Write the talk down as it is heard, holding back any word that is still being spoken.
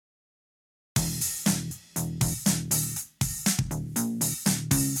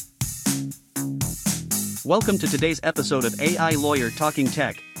Welcome to today's episode of AI Lawyer Talking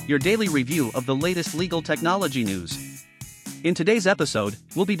Tech, your daily review of the latest legal technology news. In today's episode,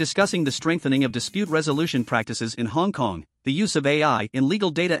 we'll be discussing the strengthening of dispute resolution practices in Hong Kong, the use of AI in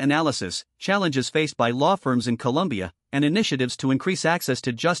legal data analysis, challenges faced by law firms in Colombia, and initiatives to increase access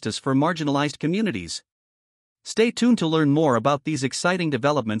to justice for marginalized communities. Stay tuned to learn more about these exciting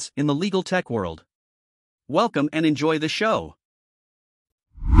developments in the legal tech world. Welcome and enjoy the show.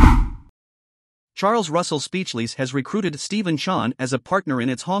 Charles Russell Speechlease has recruited Stephen Chan as a partner in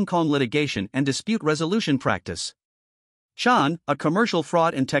its Hong Kong litigation and dispute resolution practice. Chan, a commercial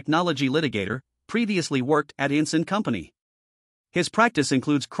fraud and technology litigator, previously worked at Ince & Company. His practice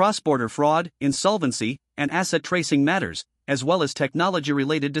includes cross-border fraud, insolvency, and asset tracing matters, as well as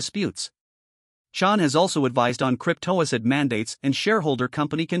technology-related disputes. Chan has also advised on crypto-asset mandates and shareholder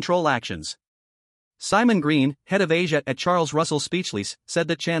company control actions. Simon Green, head of Asia at Charles Russell Speechlease, said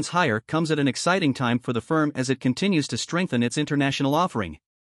that Chan's hire comes at an exciting time for the firm as it continues to strengthen its international offering.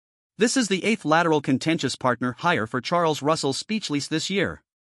 This is the 8th lateral contentious partner hire for Charles Russell Speechlease this year.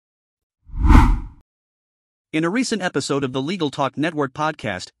 In a recent episode of the Legal Talk Network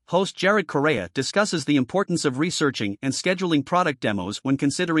podcast, host Jared Correa discusses the importance of researching and scheduling product demos when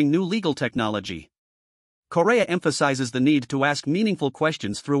considering new legal technology. Correa emphasizes the need to ask meaningful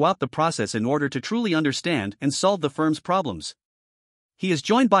questions throughout the process in order to truly understand and solve the firm's problems. He is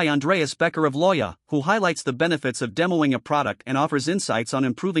joined by Andreas Becker of Lawya, who highlights the benefits of demoing a product and offers insights on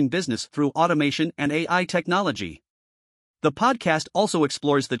improving business through automation and AI technology. The podcast also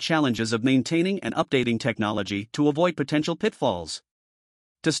explores the challenges of maintaining and updating technology to avoid potential pitfalls.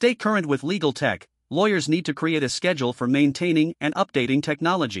 To stay current with legal tech, lawyers need to create a schedule for maintaining and updating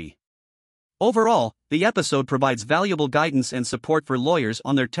technology. Overall, the episode provides valuable guidance and support for lawyers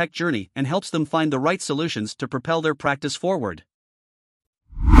on their tech journey and helps them find the right solutions to propel their practice forward.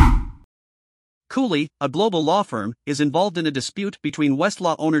 Cooley, a global law firm, is involved in a dispute between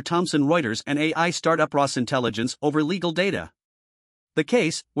Westlaw owner Thomson Reuters and AI startup Ross Intelligence over legal data. The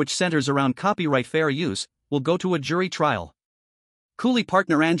case, which centers around copyright fair use, will go to a jury trial. Cooley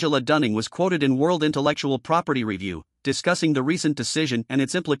partner Angela Dunning was quoted in World Intellectual Property Review, discussing the recent decision and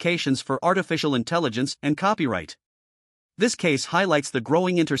its implications for artificial intelligence and copyright. This case highlights the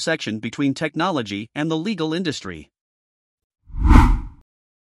growing intersection between technology and the legal industry.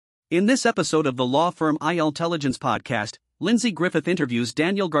 In this episode of the law firm iIntelligence podcast, Lindsay Griffith interviews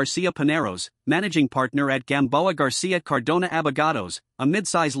Daniel Garcia Paneros, managing partner at Gamboa Garcia Cardona Abogados, a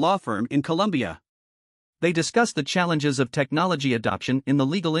mid-size law firm in Colombia. They discuss the challenges of technology adoption in the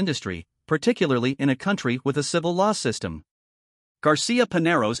legal industry, particularly in a country with a civil law system. Garcia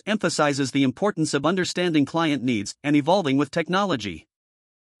Paneros emphasizes the importance of understanding client needs and evolving with technology.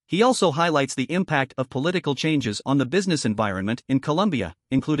 He also highlights the impact of political changes on the business environment in Colombia,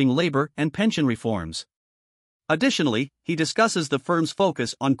 including labor and pension reforms. Additionally, he discusses the firm's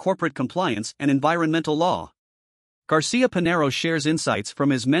focus on corporate compliance and environmental law. Garcia Paneros shares insights from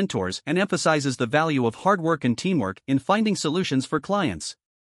his mentors and emphasizes the value of hard work and teamwork in finding solutions for clients.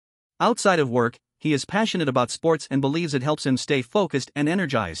 Outside of work, he is passionate about sports and believes it helps him stay focused and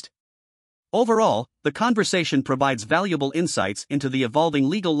energized. Overall, the conversation provides valuable insights into the evolving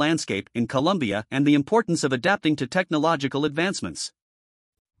legal landscape in Colombia and the importance of adapting to technological advancements.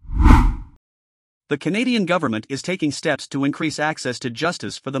 The Canadian government is taking steps to increase access to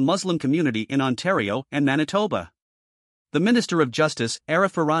justice for the Muslim community in Ontario and Manitoba. The Minister of Justice,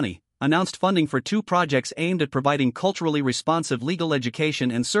 Arif Virani, announced funding for 2 projects aimed at providing culturally responsive legal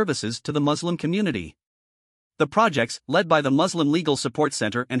education and services to the Muslim community. The projects, led by the Muslim Legal Support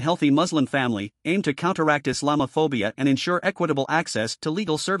Center and Healthy Muslim Family, aim to counteract Islamophobia and ensure equitable access to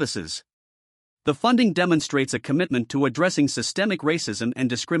legal services. The funding demonstrates a commitment to addressing systemic racism and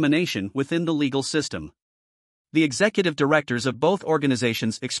discrimination within the legal system. The executive directors of both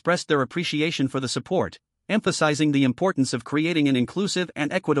organizations expressed their appreciation for the support, emphasizing the importance of creating an inclusive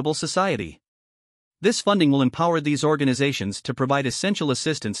and equitable society. This funding will empower these organizations to provide essential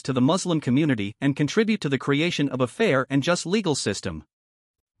assistance to the Muslim community and contribute to the creation of a fair and just legal system.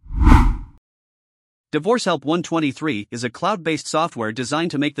 Divorce Help 123 is a cloud-based software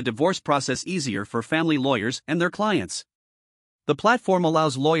designed to make the divorce process easier for family lawyers and their clients. The platform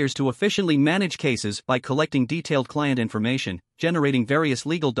allows lawyers to efficiently manage cases by collecting detailed client information, generating various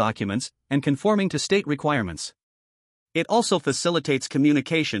legal documents, and conforming to state requirements. It also facilitates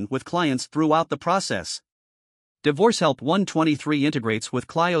communication with clients throughout the process. Divorce Help 123 integrates with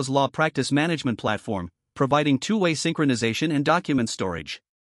Clio's law practice management platform, providing two-way synchronization and document storage.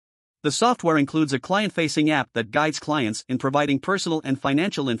 The software includes a client-facing app that guides clients in providing personal and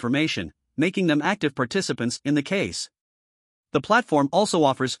financial information, making them active participants in the case. The platform also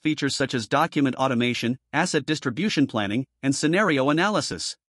offers features such as document automation, asset distribution planning, and scenario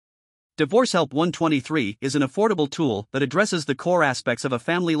analysis. Divorce Help 123 is an affordable tool that addresses the core aspects of a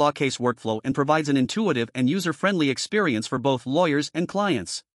family law case workflow and provides an intuitive and user-friendly experience for both lawyers and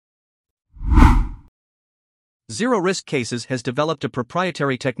clients. Zero Risk Cases has developed a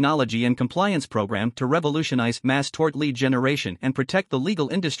proprietary technology and compliance program to revolutionize mass tort lead generation and protect the legal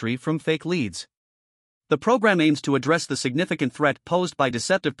industry from fake leads. The program aims to address the significant threat posed by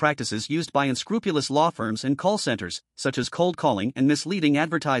deceptive practices used by unscrupulous law firms and call centers, such as cold calling and misleading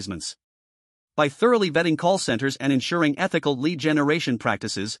advertisements. By thoroughly vetting call centers and ensuring ethical lead generation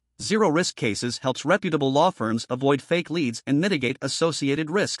practices, Zero Risk Cases helps reputable law firms avoid fake leads and mitigate associated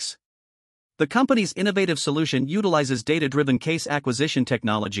risks. The company's innovative solution utilizes data-driven case acquisition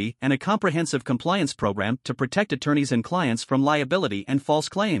technology and a comprehensive compliance program to protect attorneys and clients from liability and false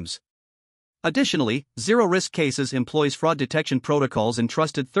claims. Additionally, Zero Risk Cases employs fraud detection protocols and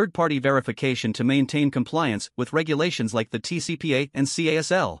trusted third-party verification to maintain compliance with regulations like the TCPA and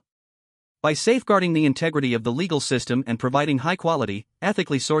CASL. By safeguarding the integrity of the legal system and providing high-quality,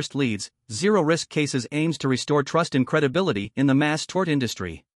 ethically sourced leads, Zero Risk Cases aims to restore trust and credibility in the mass tort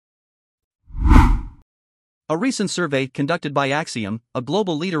industry. A recent survey conducted by Axiom, a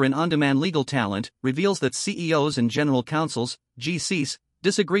global leader in on-demand legal talent, reveals that CEOs and general counsels, GCs,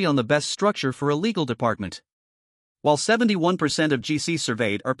 disagree on the best structure for a legal department. While 71% of GCs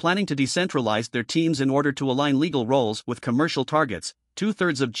surveyed are planning to decentralize their teams in order to align legal roles with commercial targets,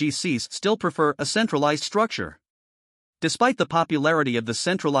 2/3 of GCs still prefer a centralized structure. Despite the popularity of the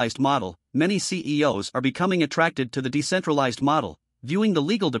centralized model, many CEOs are becoming attracted to the decentralized model, viewing the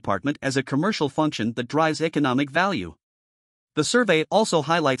legal department as a commercial function that drives economic value. The survey also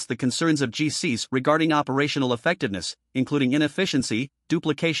highlights the concerns of GCs regarding operational effectiveness, including inefficiency,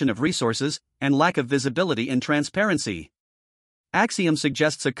 duplication of resources, and lack of visibility and transparency. Axiom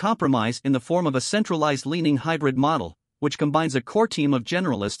suggests a compromise in the form of a centralized leaning hybrid model, which combines a core team of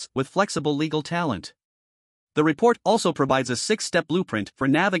generalists with flexible legal talent. The report also provides a 6-step blueprint for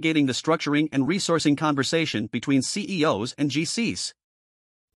navigating the structuring and resourcing conversation between CEOs and GCs.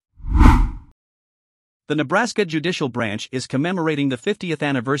 The Nebraska Judicial Branch is commemorating the 50th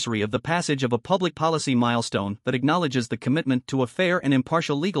anniversary of the passage of a public policy milestone that acknowledges the commitment to a fair and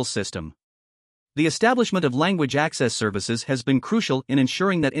impartial legal system. The establishment of language access services has been crucial in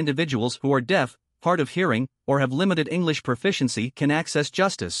ensuring that individuals who are deaf, hard of hearing, or have limited English proficiency can access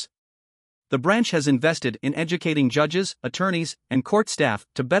justice. The branch has invested in educating judges, attorneys, and court staff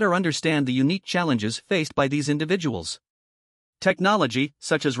to better understand the unique challenges faced by these individuals. Technology,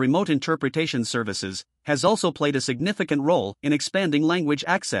 such as remote interpretation services, has also played a significant role in expanding language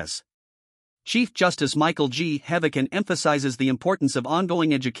access. Chief Justice Michael G. Heavican emphasizes the importance of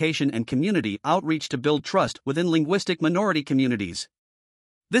ongoing education and community outreach to build trust within linguistic minority communities.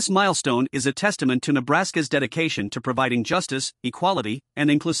 This milestone is a testament to Nebraska's dedication to providing justice, equality, and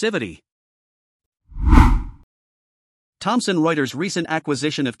inclusivity. Thomson Reuters' recent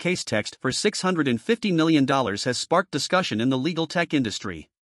acquisition of Casetext for $650 million has sparked discussion in the legal tech industry.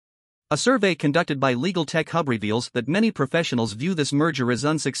 A survey conducted by Legal Tech Hub reveals that many professionals view this merger as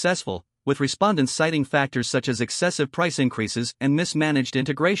unsuccessful, with respondents citing factors such as excessive price increases and mismanaged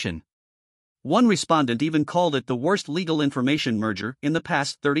integration. One respondent even called it the worst legal information merger in the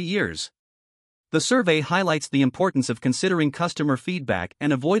past 30 years. The survey highlights the importance of considering customer feedback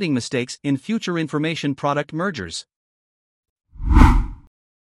and avoiding mistakes in future information product mergers.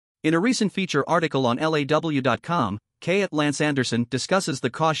 In a recent feature article on LAW.com, Lance Anderson discusses the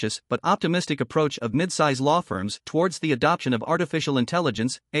cautious but optimistic approach of mid-size law firms towards the adoption of artificial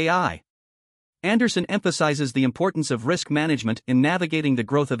intelligence, AI. Anderson emphasizes the importance of risk management in navigating the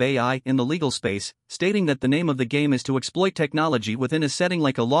growth of AI in the legal space, stating that the name of the game is to exploit technology within a setting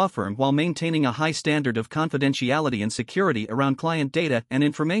like a law firm while maintaining a high standard of confidentiality and security around client data and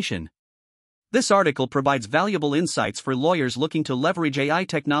information. This article provides valuable insights for lawyers looking to leverage AI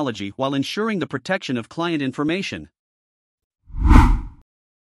technology while ensuring the protection of client information.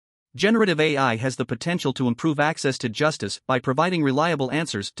 Generative AI has the potential to improve access to justice by providing reliable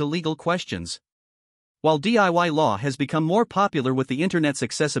answers to legal questions. While DIY law has become more popular with the internet's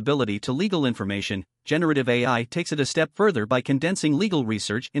accessibility to legal information, generative AI takes it a step further by condensing legal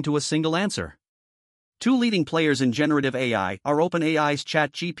research into a single answer. Two leading players in generative AI are OpenAI's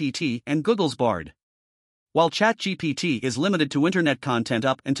ChatGPT and Google's Bard. While ChatGPT is limited to internet content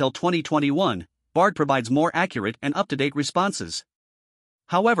up until 2021, Bard provides more accurate and up-to-date responses.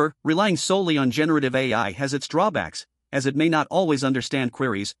 However, relying solely on generative AI has its drawbacks, as it may not always understand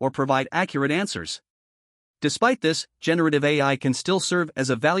queries or provide accurate answers. Despite this, generative AI can still serve as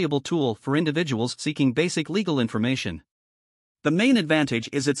a valuable tool for individuals seeking basic legal information. The main advantage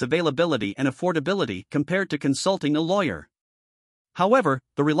is its availability and affordability compared to consulting a lawyer. However,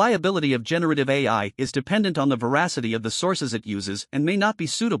 the reliability of generative AI is dependent on the veracity of the sources it uses and may not be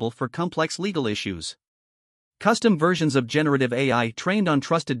suitable for complex legal issues. Custom versions of generative AI trained on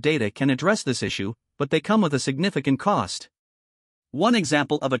trusted data can address this issue, but they come with a significant cost. One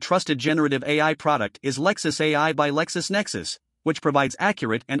example of a trusted generative AI product is Lexis AI by LexisNexis, which provides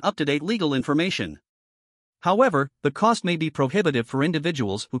accurate and up-to-date legal information. However, the cost may be prohibitive for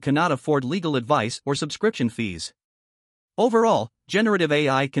individuals who cannot afford legal advice or subscription fees. Overall, generative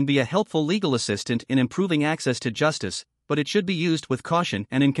AI can be a helpful legal assistant in improving access to justice, but it should be used with caution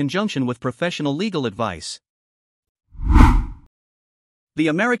and in conjunction with professional legal advice. The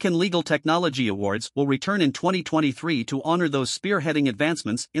American Legal Technology Awards will return in 2023 to honor those spearheading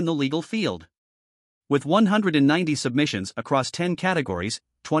advancements in the legal field. With 190 submissions across 10 categories,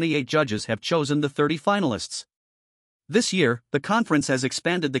 28 judges have chosen the 30 finalists. This year, the conference has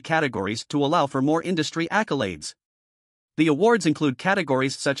expanded the categories to allow for more industry accolades. The awards include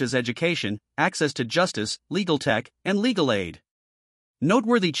categories such as education, access to justice, legal tech, and legal aid.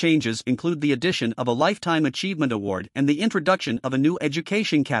 Noteworthy changes include the addition of a Lifetime Achievement Award and the introduction of a new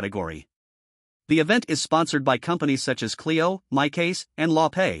education category. The event is sponsored by companies such as Clio, MyCase, and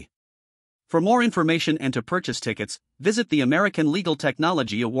LawPay. For more information and to purchase tickets, visit the American Legal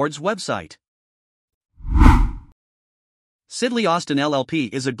Technology Awards website. Sidley Austin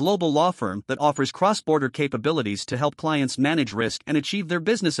LLP is a global law firm that offers cross-border capabilities to help clients manage risk and achieve their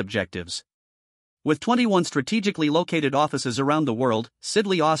business objectives. With 21 strategically located offices around the world,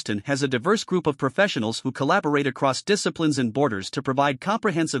 Sidley Austin has a diverse group of professionals who collaborate across disciplines and borders to provide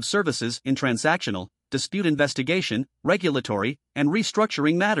comprehensive services in transactional, dispute investigation, regulatory, and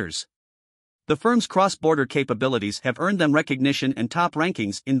restructuring matters. The firm's cross-border capabilities have earned them recognition and top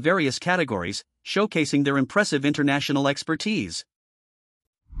rankings in various categories, showcasing their impressive international expertise.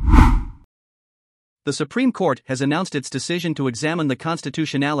 The Supreme Court has announced its decision to examine the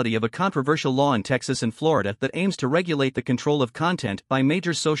constitutionality of a controversial law in Texas and Florida that aims to regulate the control of content by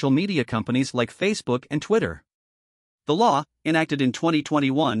major social media companies like Facebook and Twitter. The law, enacted in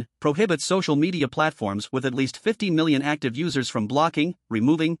 2021, prohibits social media platforms with at least 50 million active users from blocking,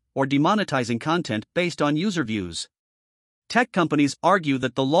 removing, or demonetizing content based on user views. Tech companies argue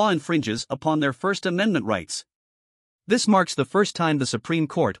that the law infringes upon their First Amendment rights. This marks the first time the Supreme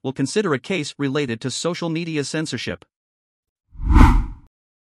Court will consider a case related to social media censorship.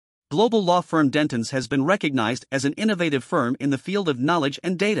 Global law firm Dentons has been recognized as an innovative firm in the field of knowledge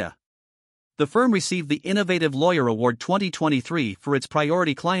and data. The firm received the Innovative Lawyer Award 2023 for its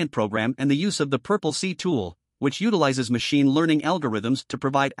priority client program and the use of the Purple Sea tool, which utilizes machine learning algorithms to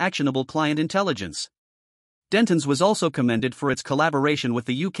provide actionable client intelligence. Dentons was also commended for its collaboration with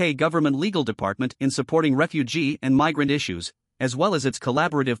the UK Government Legal Department in supporting refugee and migrant issues, as well as its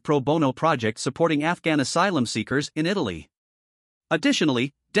collaborative pro bono project supporting Afghan asylum seekers in Italy.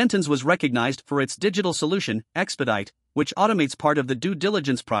 Additionally, Dentons was recognized for its digital solution, Expedite, which automates part of the due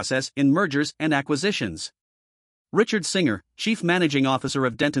diligence process in mergers and acquisitions. Richard Singer, Chief Managing Officer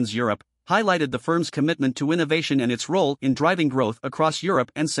of Dentons Europe, highlighted the firm's commitment to innovation and its role in driving growth across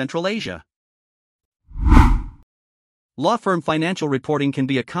Europe and Central Asia. Law firm financial reporting can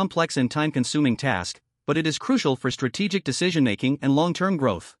be a complex and time-consuming task, but it is crucial for strategic decision-making and long-term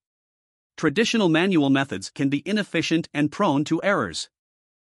growth. Traditional manual methods can be inefficient and prone to errors.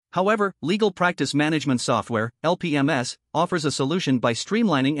 However, Legal Practice Management Software, LPMS, offers a solution by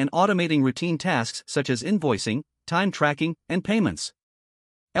streamlining and automating routine tasks such as invoicing, time tracking, and payments.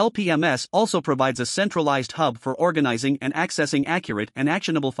 LPMS also provides a centralized hub for organizing and accessing accurate and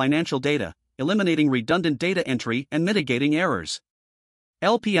actionable financial data, eliminating redundant data entry and mitigating errors.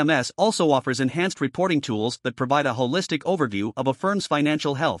 LPMS also offers enhanced reporting tools that provide a holistic overview of a firm's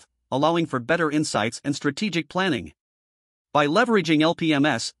financial health, allowing for better insights and strategic planning. By leveraging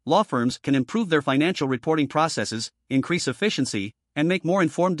LPMS, law firms can improve their financial reporting processes, increase efficiency, and make more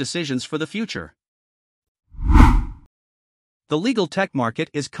informed decisions for the future. The legal tech market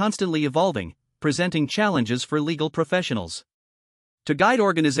is constantly evolving, presenting challenges for legal professionals. To guide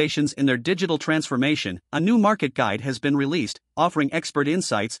organizations in their digital transformation, a new market guide has been released, offering expert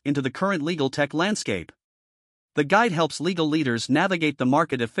insights into the current legal tech landscape. The guide helps legal leaders navigate the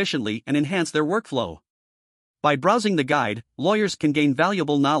market efficiently and enhance their workflow. By browsing the guide, lawyers can gain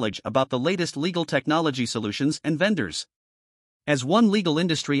valuable knowledge about the latest legal technology solutions and vendors. As one legal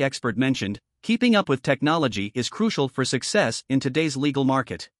industry expert mentioned, keeping up with technology is crucial for success in today's legal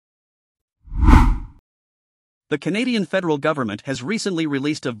market. The Canadian federal government has recently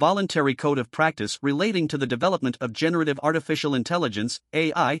released a voluntary code of practice relating to the development of generative artificial intelligence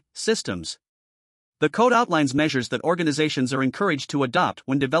 (AI) systems. The code outlines measures that organizations are encouraged to adopt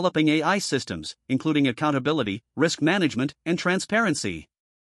when developing AI systems, including accountability, risk management, and transparency.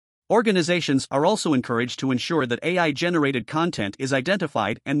 Organizations are also encouraged to ensure that AI-generated content is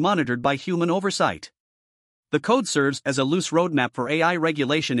identified and monitored by human oversight. The code serves as a loose roadmap for AI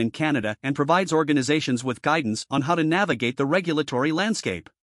regulation in Canada and provides organizations with guidance on how to navigate the regulatory landscape.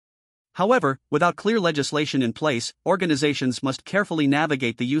 However, without clear legislation in place, organizations must carefully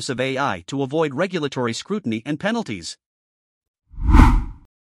navigate the use of AI to avoid regulatory scrutiny and penalties.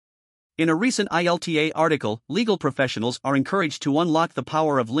 In a recent ILTA article, legal professionals are encouraged to unlock the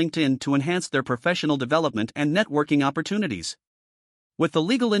power of LinkedIn to enhance their professional development and networking opportunities. With the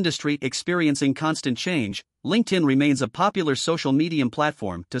legal industry experiencing constant change, LinkedIn remains a popular social media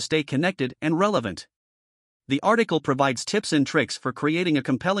platform to stay connected and relevant. The article provides tips and tricks for creating a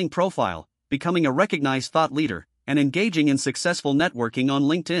compelling profile, becoming a recognized thought leader, and engaging in successful networking on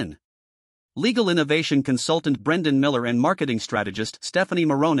LinkedIn. Legal innovation consultant Brendan Miller and marketing strategist Stephanie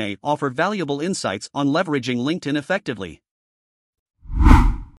Morone offer valuable insights on leveraging LinkedIn effectively.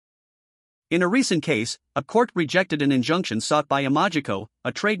 In a recent case, a court rejected an injunction sought by Imagico,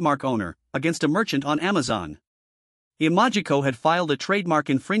 a trademark owner, against a merchant on Amazon. Imagico had filed a trademark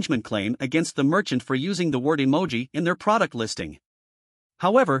infringement claim against the merchant for using the word emoji in their product listing.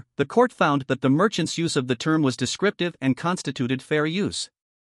 However, the court found that the merchant's use of the term was descriptive and constituted fair use.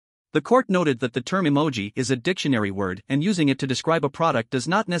 The court noted that the term emoji is a dictionary word and using it to describe a product does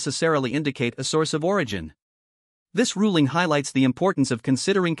not necessarily indicate a source of origin. This ruling highlights the importance of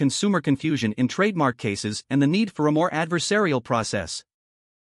considering consumer confusion in trademark cases and the need for a more adversarial process.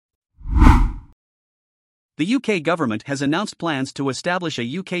 The UK government has announced plans to establish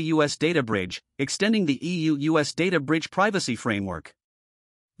a UK-US data bridge, extending the EU-US data bridge privacy framework.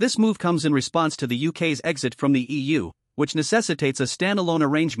 This move comes in response to the UK's exit from the EU, which necessitates a standalone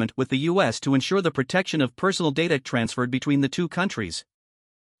arrangement with the US to ensure the protection of personal data transferred between the two countries.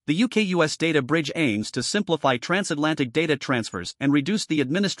 The UK-US data bridge aims to simplify transatlantic data transfers and reduce the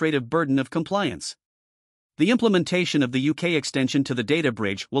administrative burden of compliance. The implementation of the UK extension to the data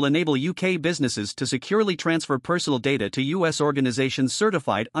bridge will enable UK businesses to securely transfer personal data to US organizations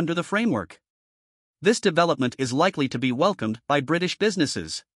certified under the framework. This development is likely to be welcomed by British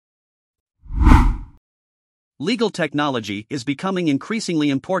businesses. Legal technology is becoming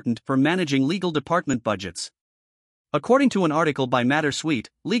increasingly important for managing legal department budgets. According to an article by Mattersuite,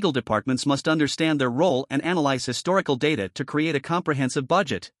 legal departments must understand their role and analyze historical data to create a comprehensive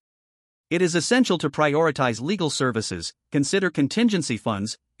budget. It is essential to prioritize legal services, consider contingency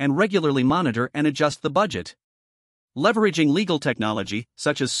funds, and regularly monitor and adjust the budget. Leveraging legal technology,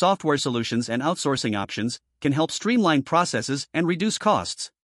 such as software solutions and outsourcing options, can help streamline processes and reduce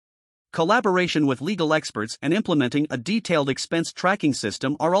costs. Collaboration with legal experts and implementing a detailed expense tracking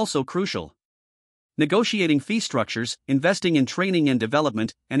system are also crucial. Negotiating fee structures, investing in training and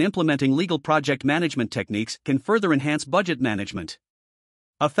development, and implementing legal project management techniques can further enhance budget management.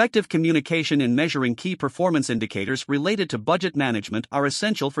 Effective communication and measuring key performance indicators related to budget management are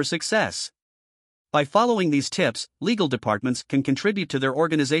essential for success. By following these tips, legal departments can contribute to their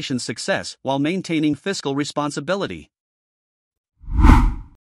organization's success while maintaining fiscal responsibility.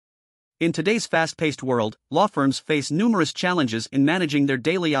 In today's fast-paced world, law firms face numerous challenges in managing their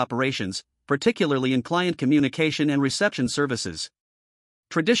daily operations, particularly in client communication and reception services.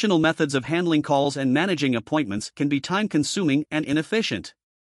 Traditional methods of handling calls and managing appointments can be time-consuming and inefficient.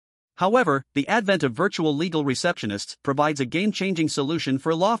 However, the advent of virtual legal receptionists provides a game-changing solution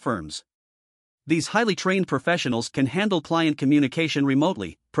for law firms. These highly trained professionals can handle client communication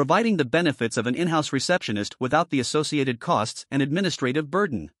remotely, providing the benefits of an in-house receptionist without the associated costs and administrative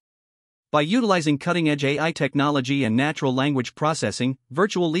burden. By utilizing cutting-edge AI technology and natural language processing,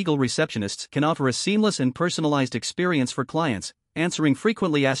 virtual legal receptionists can offer a seamless and personalized experience for clients, answering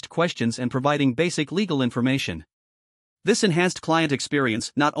frequently asked questions and providing basic legal information. This enhanced client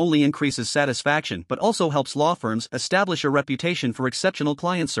experience not only increases satisfaction but also helps law firms establish a reputation for exceptional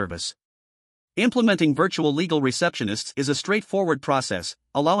client service. Implementing virtual legal receptionists is a straightforward process,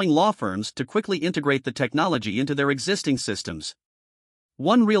 allowing law firms to quickly integrate the technology into their existing systems.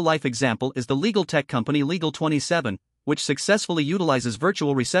 One real-life example is the legal tech company Legal27, which successfully utilizes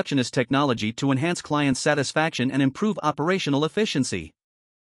virtual receptionist technology to enhance client satisfaction and improve operational efficiency.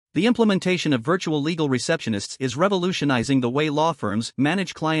 The implementation of virtual legal receptionists is revolutionizing the way law firms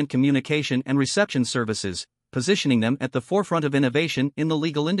manage client communication and reception services, positioning them at the forefront of innovation in the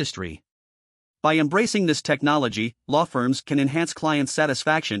legal industry. By embracing this technology, law firms can enhance client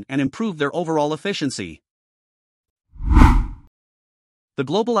satisfaction and improve their overall efficiency. The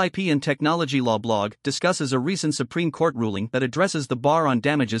Global IP and Technology Law blog discusses a recent Supreme Court ruling that addresses the bar on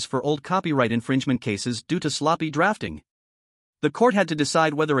damages for old copyright infringement cases due to sloppy drafting. The court had to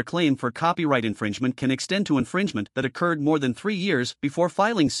decide whether a claim for copyright infringement can extend to infringement that occurred more than 3 years before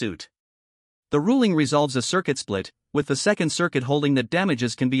filing suit. The ruling resolves a circuit split, with the Second Circuit holding that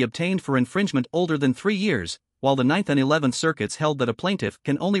damages can be obtained for infringement older than 3 years, while the Ninth and 11th Circuits held that a plaintiff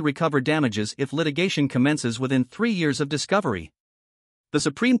can only recover damages if litigation commences within 3 years of discovery. The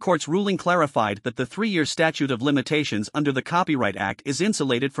Supreme Court's ruling clarified that the 3-year statute of limitations under the Copyright Act is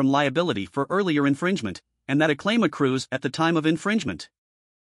insulated from liability for earlier infringement, and that a claim accrues at the time of infringement.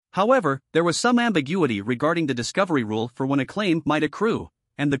 However, there was some ambiguity regarding the discovery rule for when a claim might accrue,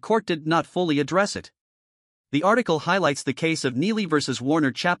 and the court did not fully address it. The article highlights the case of Neely v.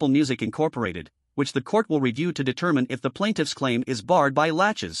 Warner Chappell Music Incorporated, which the court will review to determine if the plaintiff's claim is barred by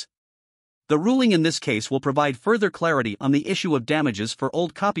laches. The ruling in this case will provide further clarity on the issue of damages for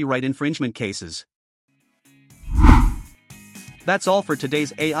old copyright infringement cases. That's all for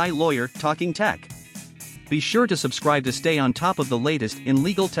today's AI Lawyer Talking Tech. Be sure to subscribe to stay on top of the latest in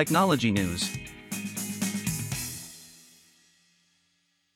legal technology news.